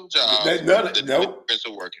want none of them jobs. Nope.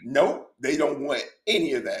 Are working. Nope. They don't want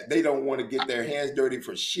any of that. They don't want to get their hands dirty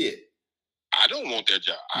for shit. I don't want their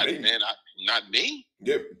job. Not me.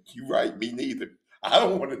 Yeah, you're right. Me neither. I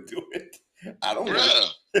don't want to do it. I don't want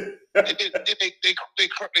to.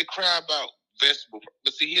 they cry about vegetable.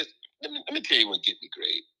 But see, let me tell you what get me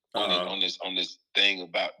great on this thing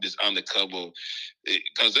about this undercover,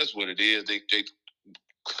 because that's what it is. They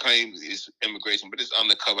claim it's immigration, but it's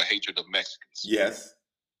undercover hatred of Mexicans. Yes.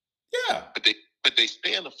 Yeah. But they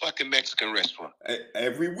stay in a fucking Mexican restaurant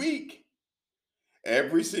every week.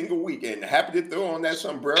 Every single week. And happy to throw on that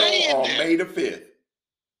sombrero on May the 5th.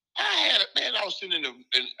 I was sitting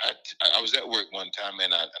I was at work one time,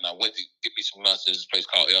 man, and I went to get me some lunch at this place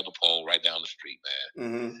called El Pole right down the street, man.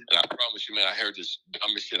 Mm-hmm. And I promise you, man, I heard this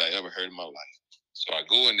dumbest shit I ever heard in my life. So I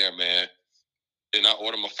go in there, man, and I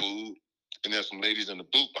order my food, and there's some ladies in the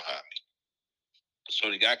booth behind me.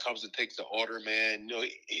 So the guy comes and takes the order, man.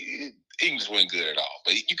 English wasn't good at all,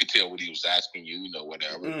 but you could tell what he was asking you,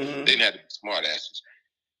 whatever. Mm-hmm. They didn't have to be smart asses.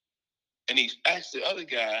 And he asked the other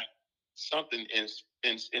guy something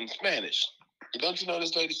in Spanish. Don't you know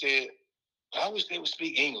this lady said, I wish they would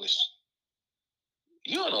speak English.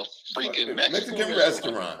 You're in a freaking Mexican Mexican restaurant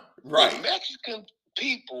restaurant, with right? Mexican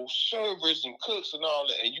people, servers and cooks and all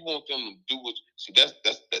that, and you want them to do what? See, that's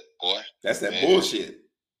that boy, That's that man. bullshit.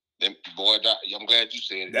 Them boy, I'm glad you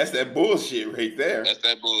said it. That's that bullshit right there. That's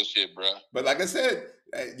that bullshit, bro. But like I said,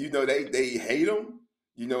 they hate them,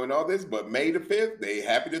 and all this. But May the 5th, they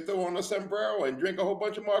happy to throw on a sombrero and drink a whole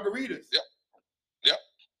bunch of margaritas. Yep, yep.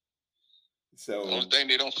 So the only thing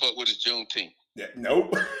they don't fuck with is Juneteenth. Yeah,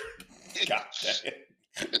 nope. God damn it.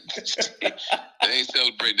 They ain't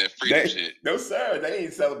celebrating that freedom shit. No, sir. They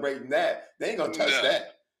ain't celebrating that. They ain't gonna touch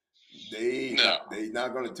that. They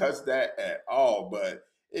not gonna touch that at all. But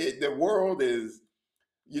the world is,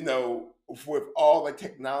 with all the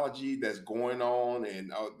technology that's going on,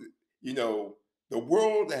 and the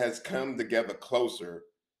world has come together closer,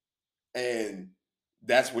 and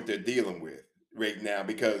that's what they're dealing with right now,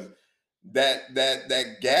 because that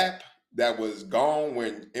gap that was gone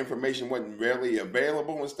when information wasn't readily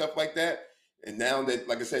available and stuff like that, and now that,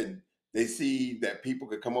 like I said, they see that people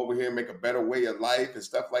could come over here and make a better way of life and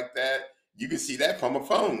stuff like that. You can see that from a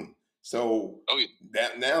phone. So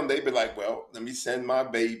that now they be like, well, let me send my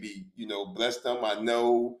baby, bless them. I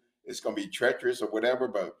know it's gonna be treacherous or whatever,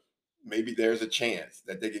 but maybe there's a chance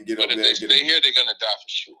that they can get over there. But if they stay here, they're gonna die for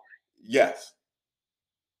sure. Yes.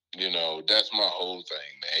 That's my whole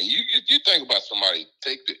thing, man. You think about somebody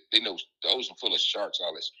they know those are full of sharks,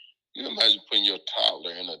 all this. You imagine putting your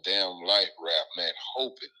toddler in a damn life raft, man,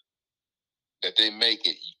 hoping that they make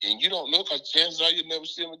it, and you don't know, because chances are you never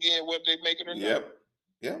see them again, whether they make it or not.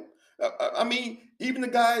 Yep. I mean, even the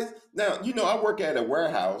guys now. I work at a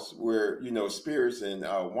warehouse where spirits and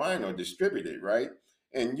wine are distributed, right?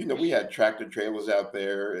 And we had tractor trailers out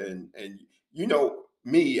there, and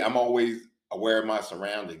me, I'm always aware of my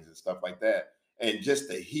surroundings and stuff like that, and just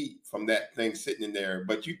the heat from that thing sitting in there.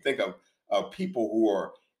 But you think of people who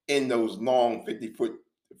are in those long 50-foot,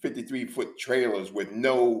 53-foot trailers with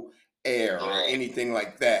no air or anything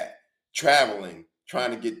like that, traveling, trying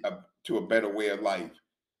to get to a better way of life.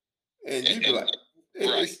 And you'd be like,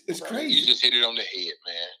 it's crazy. You just hit it on the head,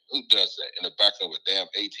 man. Who does that in the back of a damn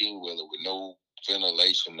 18-wheeler with no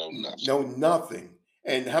ventilation, no nothing? No nothing.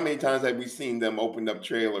 And how many times have we seen them open up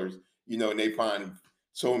trailers, and they find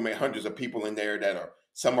so many hundreds of people in there that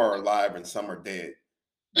some are alive and some are dead.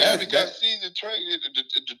 Because see, the truck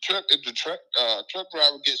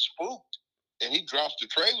driver gets spooked and he drops the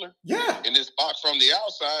trailer. Yeah. And this box from the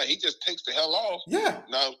outside, he just takes the hell off. Yeah.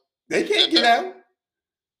 Now they can't get out.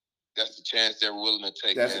 That's the chance they're willing to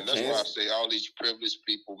take, man. That's why I say all these privileged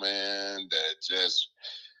people, man, that just,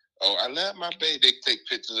 I love my baby. They take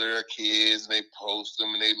pictures of their kids and they post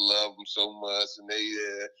them and they love them so much, and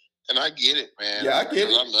and I get it, man. Yeah, I get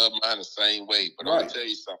it. I love mine the same way. But I'm gonna tell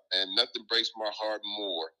you something, man. Nothing breaks my heart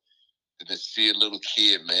more than to see a little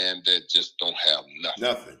kid, man, that just don't have nothing.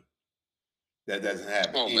 Nothing. That doesn't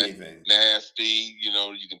have anything. Man. Nasty, you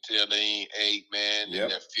can tell they ain't ate, man. Yep.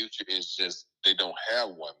 And their future is just, they don't have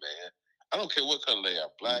one, man. I don't care what color they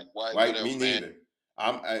are, black, white, whatever, me man. Neither.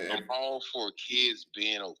 I'm all for kids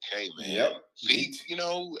being okay, man. Yep.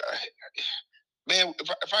 Man,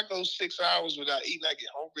 if I go 6 hours without eating, I get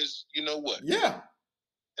hungry. You know what? Yeah.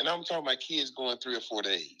 And I'm talking about kids going 3 or 4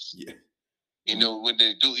 days. Yeah. When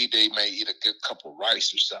they do eat, they may eat a good cup of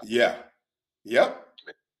rice or something. Yeah. Yep.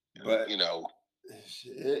 But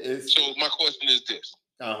so my question is this.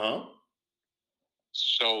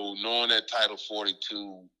 So knowing that Title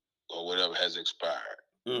 42 or whatever has expired,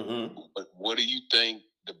 what do you think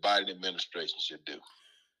the Biden administration should do?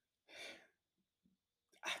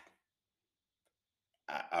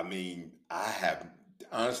 I mean, I have,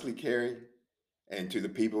 honestly, Kerry, and to the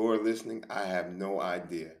people who are listening, I have no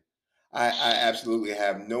idea. I absolutely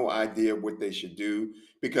have no idea what they should do,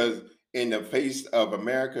 because in the face of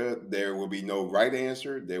America, there will be no right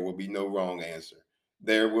answer. There will be no wrong answer.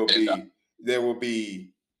 There will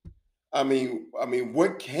be. I mean,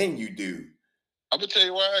 what can you do? I'm gonna tell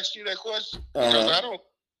you why I asked you that question. Because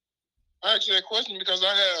I asked you that question because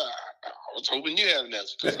I was hoping you had an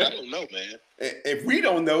answer, because I don't know, man. If we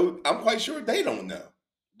don't know, I'm quite sure they don't know.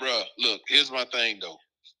 Bruh, look, here's my thing, though.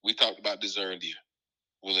 We talked about this earlier.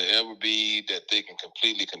 Will it ever be that they can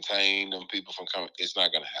completely contain them people from coming? It's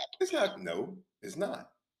not going to happen. It's not. No, it's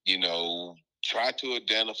not. Try to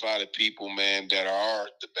identify the people, man, that are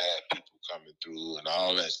the bad people coming through and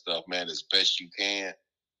all that stuff, man, as best you can.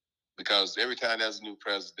 Because every time there's a new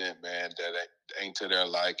president, man, that ain't to their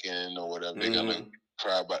liking or whatever, they're going to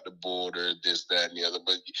cry about the border, this, that, and the other.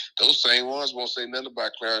 But those same ones won't say nothing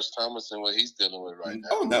about Clarence Thomas and what he's dealing with right now.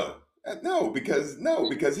 Oh, no, because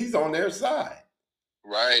he's on their side.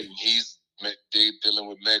 Right. He's they dealing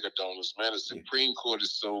with mega donors, man. The Supreme Court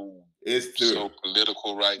is so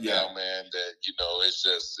political right now, man, that it's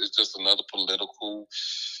just another political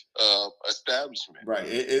establishment. Right.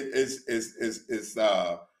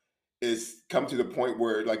 It's come to the point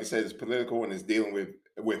where, like I said, it's political and it's dealing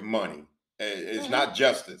with money. It's not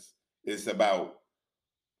justice. It's about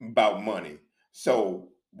money. So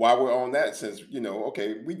while we're on that, since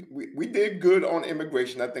okay, we did good on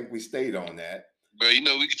immigration. I think we stayed on that. But we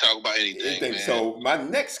can talk about anything, man. So my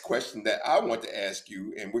next question that I want to ask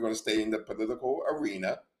you, and we're going to stay in the political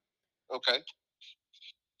arena. Okay.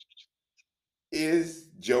 Is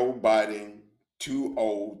Joe Biden too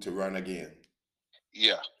old to run again?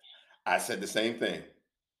 Yeah. I said the same thing.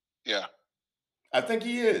 Yeah. I think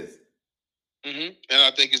he is. And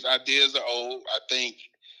I think his ideas are old. I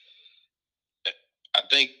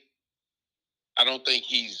don't think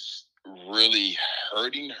he's really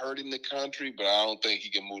hurting the country, but I don't think he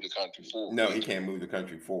can move the country forward. No, he can't move the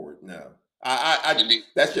country forward. No, I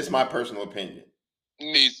that's just my personal opinion.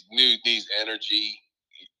 Needs energy.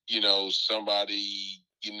 Somebody.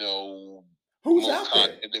 Who's out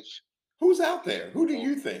there? Who's out there? Who do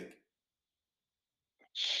you think?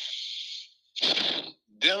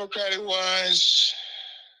 Democratic wise,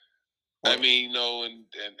 I mean,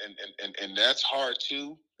 and that's hard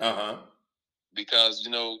too. Because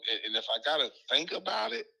and if I gotta think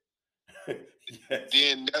about it, yes.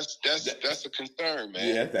 Then that's a concern,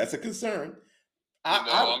 man. Yeah, that's a concern.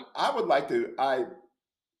 I would like to.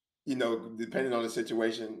 Depending on the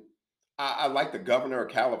situation, I like the governor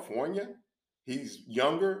of California. He's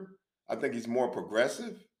younger. I think he's more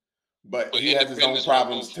progressive, but he has his own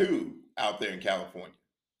problems too out there in California.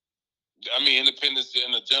 I mean, independents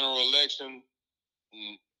in the general election,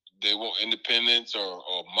 they want independents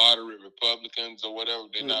or moderate Republicans or whatever.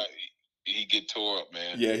 They're not. He get tore up,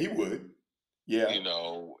 man. Yeah, he would. Yeah, and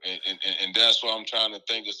that's why I'm trying to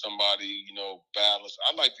think of somebody, balanced.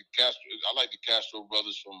 I like the Castro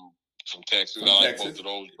brothers from Texas. I like both of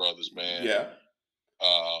those brothers, man. Yeah.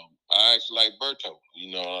 I actually like Berto.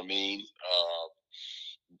 You know what I mean?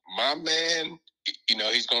 My man,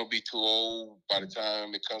 he's going to be too old by the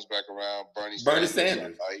time it comes back around. Bernie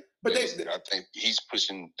Sanders. But I think he's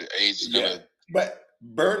pushing the age. But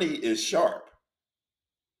Bernie is sharp.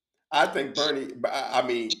 I think Bernie. I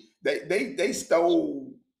mean, they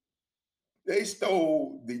stole the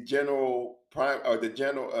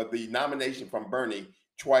the nomination from Bernie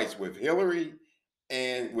twice, with Hillary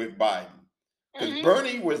and with Biden, because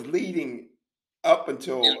Bernie was leading up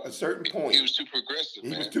until a certain point. He was too progressive.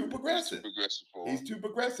 He was too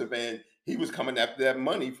progressive, and he was coming after that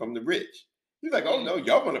money from the rich. He's like, "Oh no,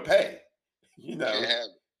 y'all gonna pay,"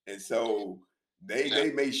 and so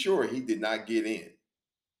they made sure he did not get in.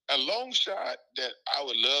 A long shot that I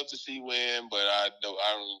would love to see win, but I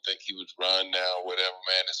don't think he would run now. Whatever,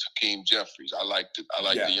 man. It's Hakeem Jeffries. I like the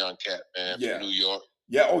young cat, man, from New York.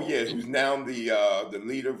 Yeah. Oh yeah. Who's now the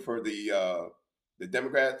leader for the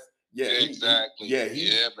Democrats? Yeah. Exactly. Yeah,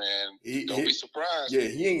 man. Don't be surprised. Yeah,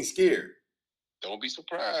 he ain't scared. Don't be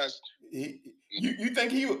surprised. You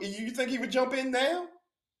think he would jump in now?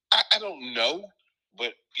 I don't know,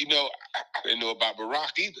 but I didn't know about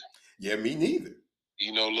Barack either. Yeah, me neither.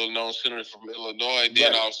 Little known senator from Illinois. And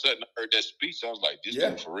then all of a sudden I heard that speech. I was like, this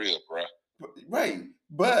dude for real, bro. Right.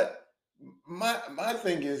 But my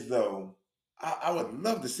thing is, though, I would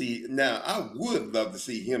love to see, now I would love to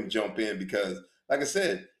see him jump in, because like I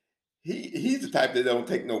said, he's the type that don't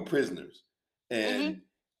take no prisoners. And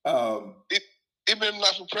it been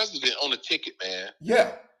not for president on a ticket, man.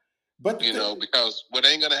 Yeah. But because what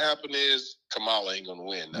ain't gonna happen is Kamala ain't gonna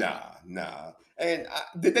win. Nah. And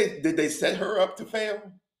did they set her up to fail?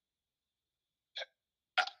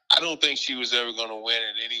 I don't think she was ever gonna win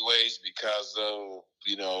it anyways, because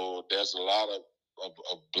there's a lot of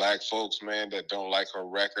black folks, man, that don't like her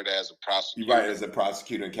record as a prosecutor. Right, as a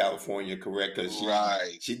prosecutor in California, correct? Because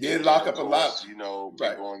she did lock up a lot.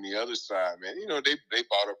 People on the other side, man. They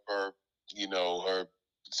bought up her, her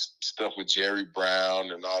stuff with Jerry Brown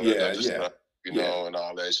and all that other stuff, and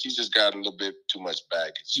all that. She just got a little bit too much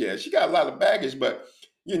baggage. Yeah, she got a lot of baggage, but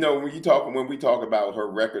when we talk about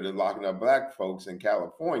her record of locking up black folks in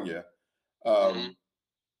California, and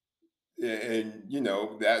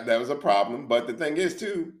that was a problem. But the thing is,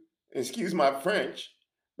 too, excuse my French,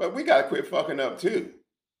 but we gotta quit fucking up too.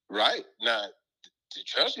 Right. Now,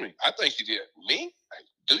 trust me, I think she did. Me,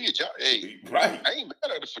 do your job. Hey, right. I ain't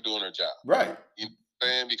mad at her for doing her job. Right.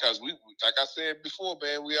 Man, because we, like I said before,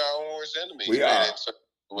 man, we are our worst enemies. We are in certain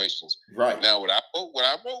situations. Right. Now, would I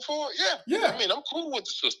vote for? Yeah. I mean, I'm cool with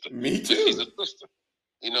the sister. Me too. She's a sister.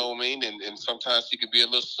 You know what I mean? And sometimes she could be a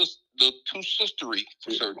little little too sistery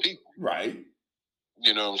for certain people. Right.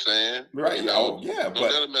 You know what I'm saying? Right. You know, Oh, yeah. don't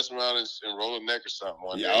let them mess around and roll a neck or something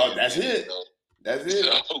one yeah, day. oh, that's it. That's it.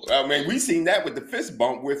 So, I mean, we seen that with the fist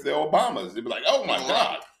bump with the Obamas. They'd be like, "Oh my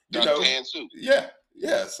God," you know? tan suit. Yeah,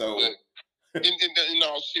 yeah. So, but in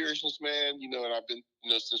all seriousness, man, you know, and I've been,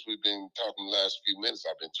 you know, since we've been talking the last few minutes,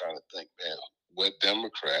 I've been trying to think, man, what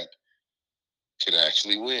Democrat could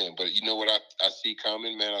actually win. But you know what I see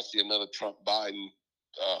coming, man? I see another Trump Biden.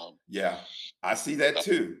 Yeah, I see that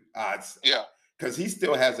too. Yeah, because he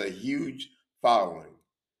still has a huge following.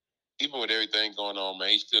 Even with everything going on, man,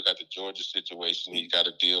 he still got the Georgia situation he's got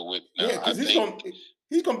to deal with. Now, Yeah, because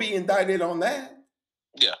he's gonna be indicted on that.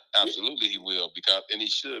 Yeah, absolutely he will, and he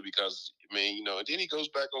should, because I mean, you know, and then he goes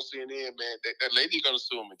back on CNN, man. That lady's gonna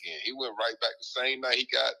sue him again. He went right back the same night he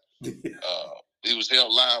got he was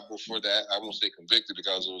held liable for that. I won't say convicted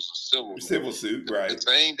because it was a civil suit, right? The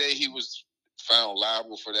same day he was found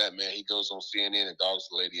liable for that, man, he goes on CNN and dogs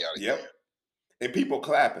the lady out again. Yep. And people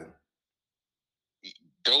clapping.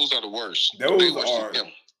 Those are the worst. Those are him.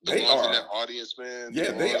 The ones in that audience, man.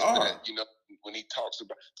 Yeah, they are. That, you know, when he talks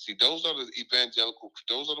about, those are the evangelical.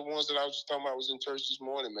 Those are the ones that I was just talking about. I was in church this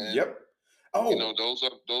morning, man. Yep. Oh, you know, those are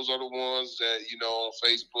the ones that, you know, on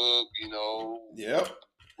Facebook, you know. Yep.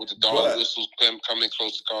 With the dog whistles coming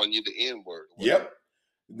close to calling you the N word. Yep.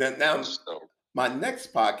 Then now, my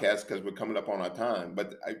next podcast, because we're coming up on our time,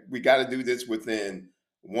 but we got to do this within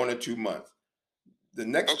 1 or 2 months. The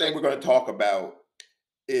next thing we're going to talk about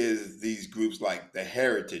is these groups like the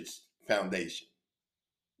Heritage Foundation.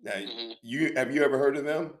 Now, have you ever heard of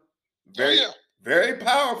them? Very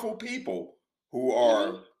powerful people who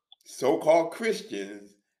are so-called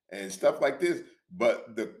Christians and stuff like this.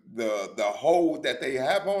 But the hold that they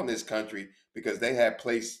have on this country, because they have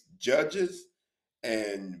placed judges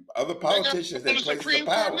and other politicians in places of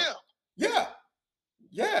power. Yeah.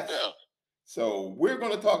 Yes. Yeah. So we're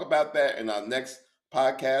going to talk about that in our next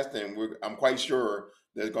podcast, and I'm quite sure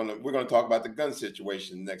we're going to talk about the gun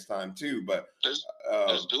situation next time too. But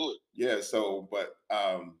let's do it. Yeah. So, but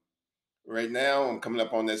right now I'm coming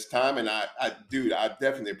up on this time, and I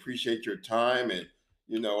definitely appreciate your time, and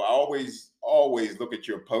you know, I always look at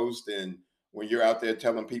your post, and when you're out there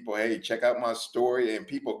telling people, hey, check out my story, and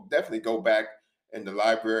people definitely go back in the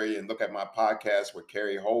library and look at my podcast with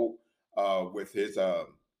Kerry Holt, with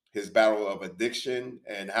his battle of addiction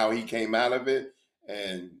and how he came out of it.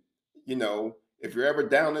 And you know, if you're ever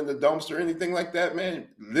down in the dumpster or anything like that, man,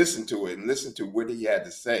 listen to it and listen to what he had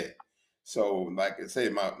to say. So, like I say,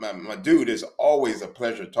 my dude, it's always a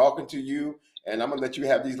pleasure talking to you. And I'm gonna let you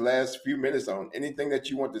have these last few minutes on anything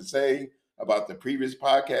that you want to say about the previous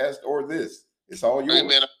podcast or this. It's all yours. Hey,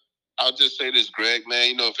 man, I'll just say this, Greg, man.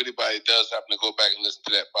 You know, if anybody does happen to go back and listen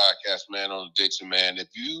to that podcast, man, on addiction, man, if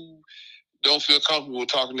you don't feel comfortable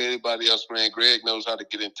talking to anybody else, man, Greg knows how to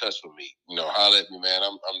get in touch with me. You know, holler at me, man.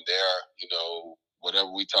 I'm there. You know,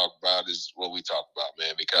 whatever we talk about is what we talk about,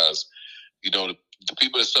 man, because you know, the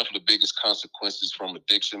people that suffer the biggest consequences from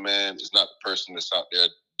addiction, man, is not the person that's out there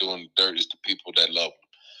doing the dirt. It's the people that love them.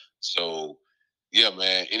 So, yeah,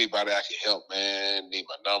 man, anybody I can help, man, need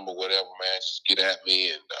my number, whatever, man, just get at me,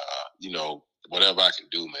 and you know, whatever I can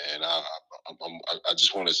do, man. I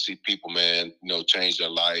just want to see people, man, you know, change their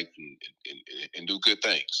life and do good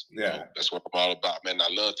things. Yeah, you know, that's what I'm all about, man. I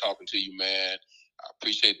love talking to you, man. I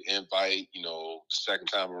appreciate the invite. You know, the second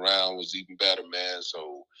time around was even better, man.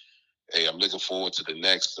 So, hey, I'm looking forward to the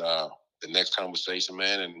next conversation,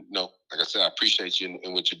 man. And you know, like I said, I appreciate you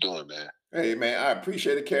in what you're doing, man. Hey, man, I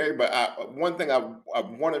appreciate it, Kerry. But one thing I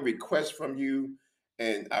want to request from you,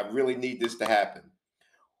 and I really need this to happen.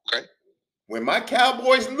 Okay. When my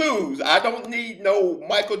Cowboys lose, I don't need no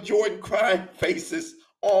Michael Jordan crying faces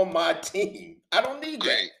on my team. I don't need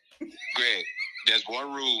that. Greg, there's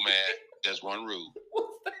one rule, man. There's one rule.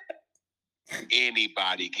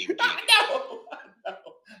 Anybody can get it.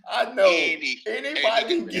 I know. Anybody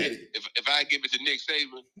can get it. If I give it to Nick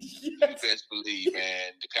Saban, you best believe,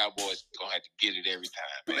 man, the Cowboys gonna have to get it every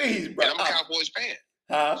time. Please, bro. And I'm a Cowboys fan.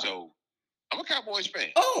 Huh? So I'm a Cowboys fan.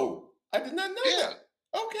 Oh, I did not know that.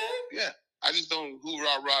 Okay. Yeah. I just don't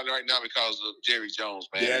hoorah right now because of Jerry Jones,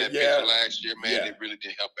 man. Yeah, that picture last year, man, it really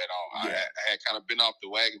didn't help at all. Yeah. I had kind of been off the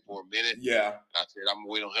wagon for a minute. Yeah. I said, I'm going to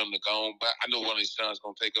wait on him to go on, but I know one of his sons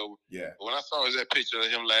going to take over. Yeah. But when I saw that picture of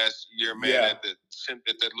him last year, man, at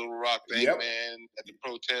that Little Rock thing, man, at the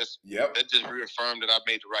protest, that just reaffirmed that I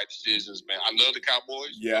made the right decisions, man. I love the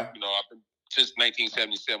Cowboys. Yeah. You know, I've been since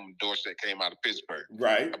 1977 when Dorsett came out of Pittsburgh.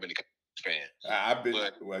 Right. I've been a fan.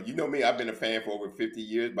 Well, you know me, I've been a fan for over 50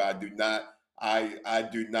 years, but I do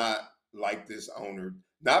not like this owner,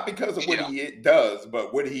 not because of what he does,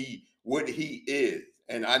 but what he is.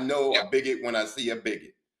 And I know a bigot when I see a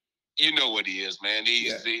bigot. You know what he is, man.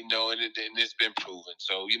 He's, you know, and it's been proven.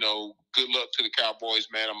 So, you know, good luck to the Cowboys,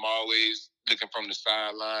 man. I'm always looking from the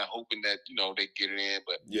sideline, hoping that, you know, they get it in.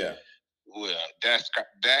 But yeah, well,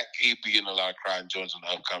 that he'd be getting a lot of crying joints in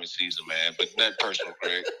the upcoming season, man. But nothing personal,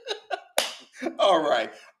 Craig. All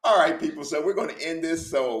right, people. So we're going to end this.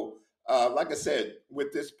 So, like I said,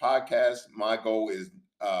 with this podcast, my goal is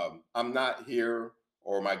I'm not here,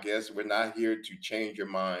 or my guests, we're not here to change your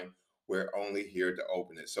mind. We're only here to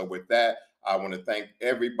open it. So, with that, I want to thank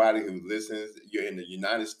everybody who listens. You're in the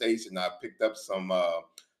United States, and I picked up some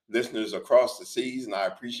listeners across the seas, and I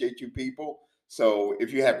appreciate you people. So,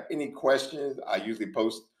 if you have any questions, I usually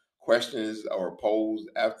post questions or polls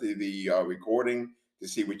after the recording to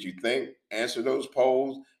see what you think, answer those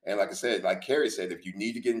polls. And like I said, like Kerry said, if you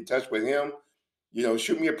need to get in touch with him, you know,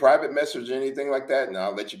 shoot me a private message or anything like that, and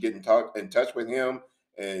I'll let you get in touch with him.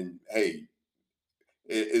 And hey,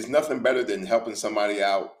 it's nothing better than helping somebody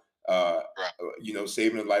out, you know,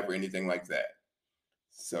 saving a life or anything like that.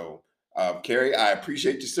 So, Kerry, I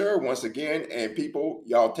appreciate you, sir, once again. And people,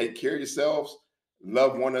 y'all take care of yourselves,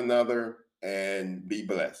 love one another, and be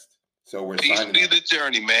blessed. So we're peace signing be off. The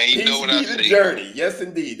journey, man. You peace know what I say. Peace be the journey. Yes,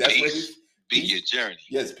 indeed. That's peace what it's. Be your journey.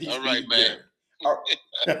 Yes, peace all be right, the man.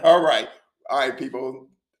 journey. All right. All right, people.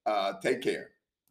 Take care.